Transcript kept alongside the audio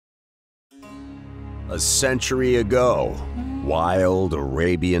A century ago, wild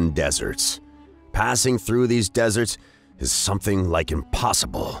Arabian deserts. Passing through these deserts is something like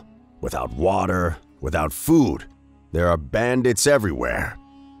impossible. Without water, without food, there are bandits everywhere.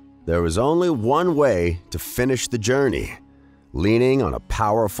 There was only one way to finish the journey, leaning on a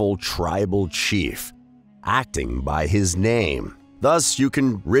powerful tribal chief, acting by his name. Thus, you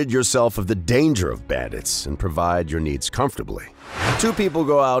can rid yourself of the danger of bandits and provide your needs comfortably. Two people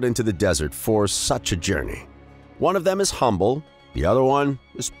go out into the desert for such a journey. One of them is humble, the other one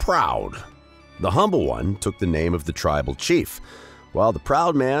is proud. The humble one took the name of the tribal chief, while the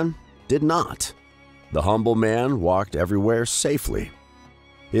proud man did not. The humble man walked everywhere safely.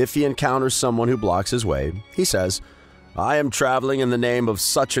 If he encounters someone who blocks his way, he says, "I am traveling in the name of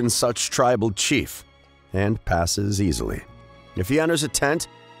such and such tribal chief," and passes easily. If he enters a tent,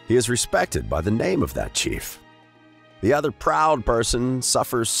 he is respected by the name of that chief. The other proud person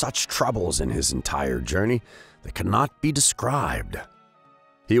suffers such troubles in his entire journey that cannot be described.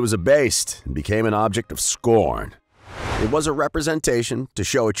 He was abased and became an object of scorn. It was a representation to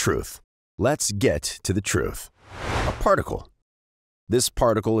show a truth. Let's get to the truth. A particle. This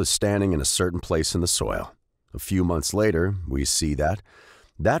particle is standing in a certain place in the soil. A few months later, we see that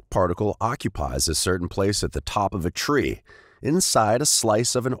particle occupies a certain place at the top of a tree, inside a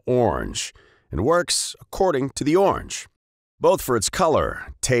slice of an orange, and works according to the orange, both for its color,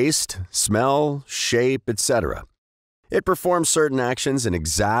 taste, smell, shape, etc. It performs certain actions in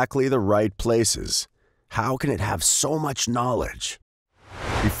exactly the right places. How can it have so much knowledge?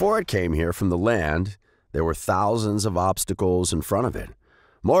 Before it came here from the land, there were thousands of obstacles in front of it.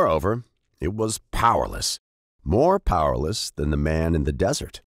 Moreover, it was powerless, more powerless than the man in the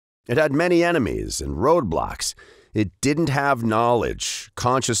desert. It had many enemies and roadblocks. It didn't have knowledge,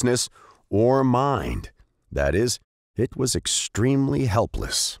 consciousness, or mind. That is, it was extremely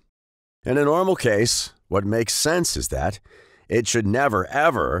helpless. In a normal case, what makes sense is that it should never,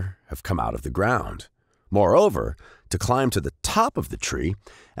 ever have come out of the ground. Moreover, to climb to the top of the tree,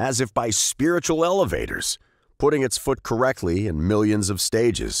 as if by spiritual elevators, putting its foot correctly in millions of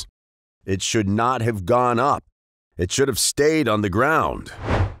stages. It should not have gone up. It should have stayed on the ground.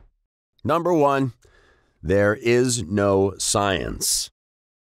 Number one, there is no science.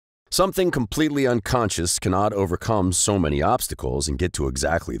 Something completely unconscious cannot overcome so many obstacles and get to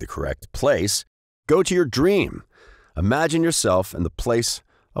exactly the correct place. Go to your dream. Imagine yourself in the place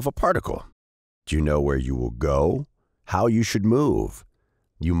of a particle. Do you know where you will go? How you should move?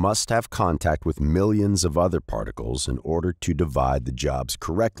 You must have contact with millions of other particles in order to divide the jobs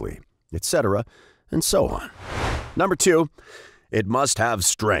correctly, etc., and so on. Number two, it must have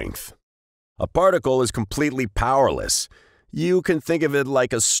strength. A particle is completely powerless. You can think of it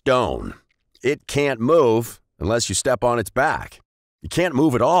like a stone. It can't move unless you step on its back. It can't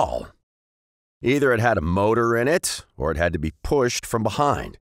move at all. Either it had a motor in it, or it had to be pushed from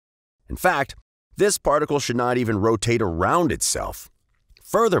behind. In fact, this particle should not even rotate around itself.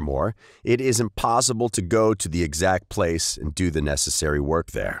 Furthermore, it is impossible to go to the exact place and do the necessary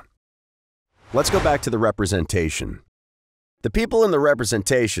work there. Let's go back to the representation. The people in the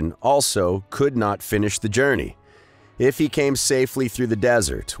representation also could not finish the journey. If he came safely through the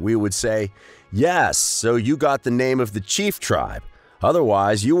desert, we would say, "Yes, so you got the name of the chief tribe.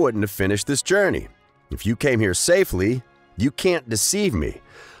 Otherwise, you wouldn't have finished this journey. If you came here safely, you can't deceive me.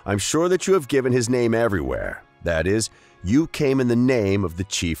 I'm sure that you have given his name everywhere. That is, you came in the name of the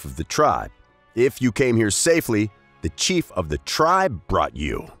chief of the tribe. If you came here safely, the chief of the tribe brought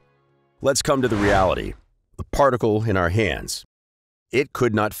you." Let's come to the reality. The particle in our hands. It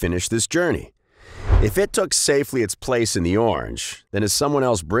could not finish this journey. If it took safely its place in the orange, then is someone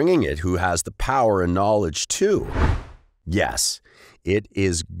else bringing it who has the power and knowledge too? Yes, it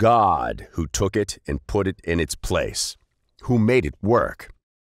is God who took it and put it in its place, who made it work.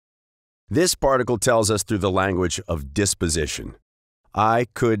 This particle tells us through the language of disposition. I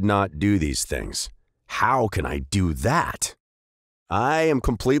could not do these things. How can I do that? I am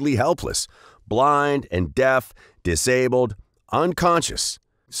completely helpless, blind and deaf, disabled, unconscious,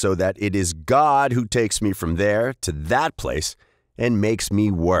 so that it is God who takes me from there to that place and makes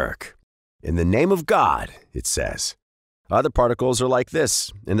me work. In the name of God, it says. Other particles are like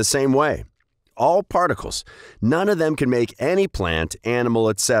this, in the same way. All particles, none of them can make any plant, animal,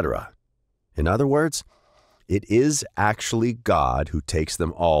 etc. In other words, it is actually God who takes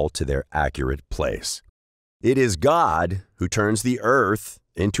them all to their accurate place. It is God who turns the earth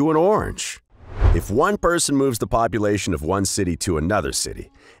into an orange. If one person moves the population of one city to another city,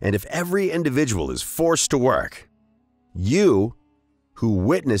 and if every individual is forced to work, you, who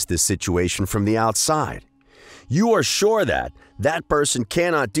witness this situation from the outside, You are sure that that person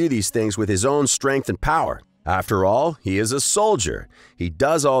cannot do these things with his own strength and power. After all, he is a soldier. He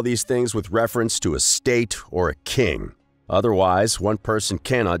does all these things with reference to a state or a king. Otherwise, one person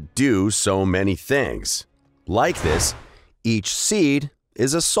cannot do so many things. Like this, each seed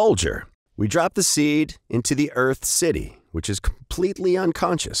is a soldier. We drop the seed into the Earth City, which is completely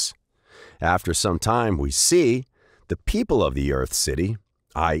unconscious. After some time, we see the people of the Earth City,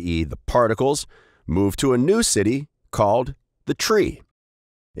 i.e. the particles, move to a new city called the tree.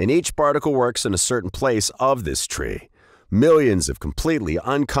 And each particle works in a certain place of this tree. Millions of completely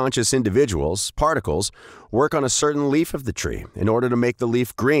unconscious individuals, particles, work on a certain leaf of the tree in order to make the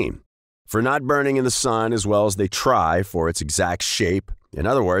leaf green, for not burning in the sun as well as they try for its exact shape. In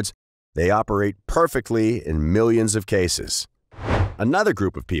other words, they operate perfectly in millions of cases. Another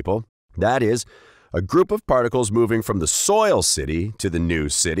group of people, that is, a group of particles moving from the soil city to the new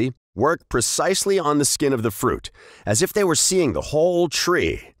city, work precisely on the skin of the fruit, as if they were seeing the whole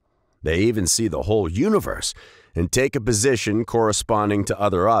tree. They even see the whole universe and take a position corresponding to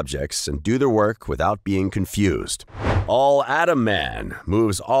other objects and do their work without being confused. All Atom Man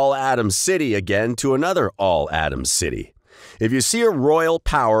moves All Atom City again to another All Atom City. If you see a royal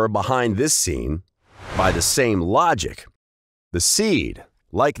power behind this scene, by the same logic, the seed,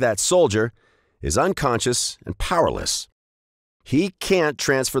 like that soldier, is unconscious and powerless. He can't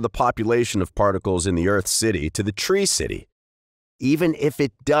transfer the population of particles in the Earth City to the Tree City. Even if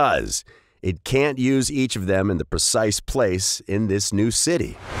it does, it can't use each of them in the precise place in this new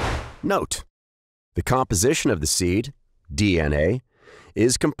city. Note, the composition of the seed, DNA,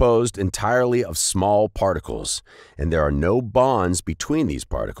 is composed entirely of small particles, and there are no bonds between these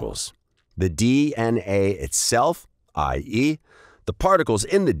particles. The DNA itself, i.e., the particles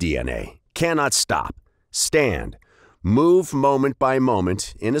in the DNA, cannot stop, stand, move moment by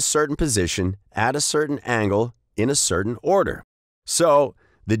moment in a certain position, at a certain angle, in a certain order. So,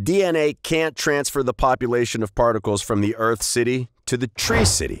 the DNA can't transfer the population of particles from the Earth City to the Tree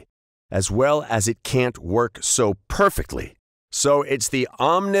City, as well as it can't work so perfectly. So it's the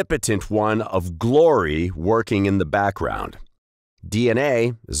omnipotent one of glory working in the background.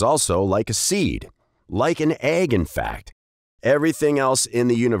 DNA is also like a seed, like an egg in fact. Everything else in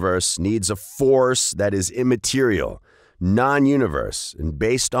the universe needs a force that is immaterial, non-universe, and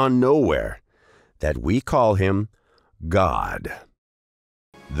based on nowhere, that we call him God.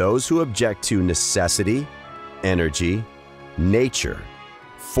 Those who object to necessity, energy, nature,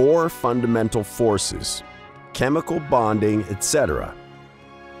 four fundamental forces, chemical bonding, etc.,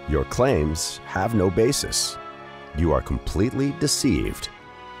 your claims have no basis. You are completely deceived.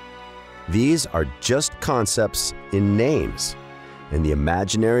 These are just concepts in names and the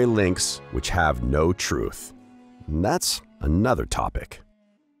imaginary links which have no truth. And that's another topic.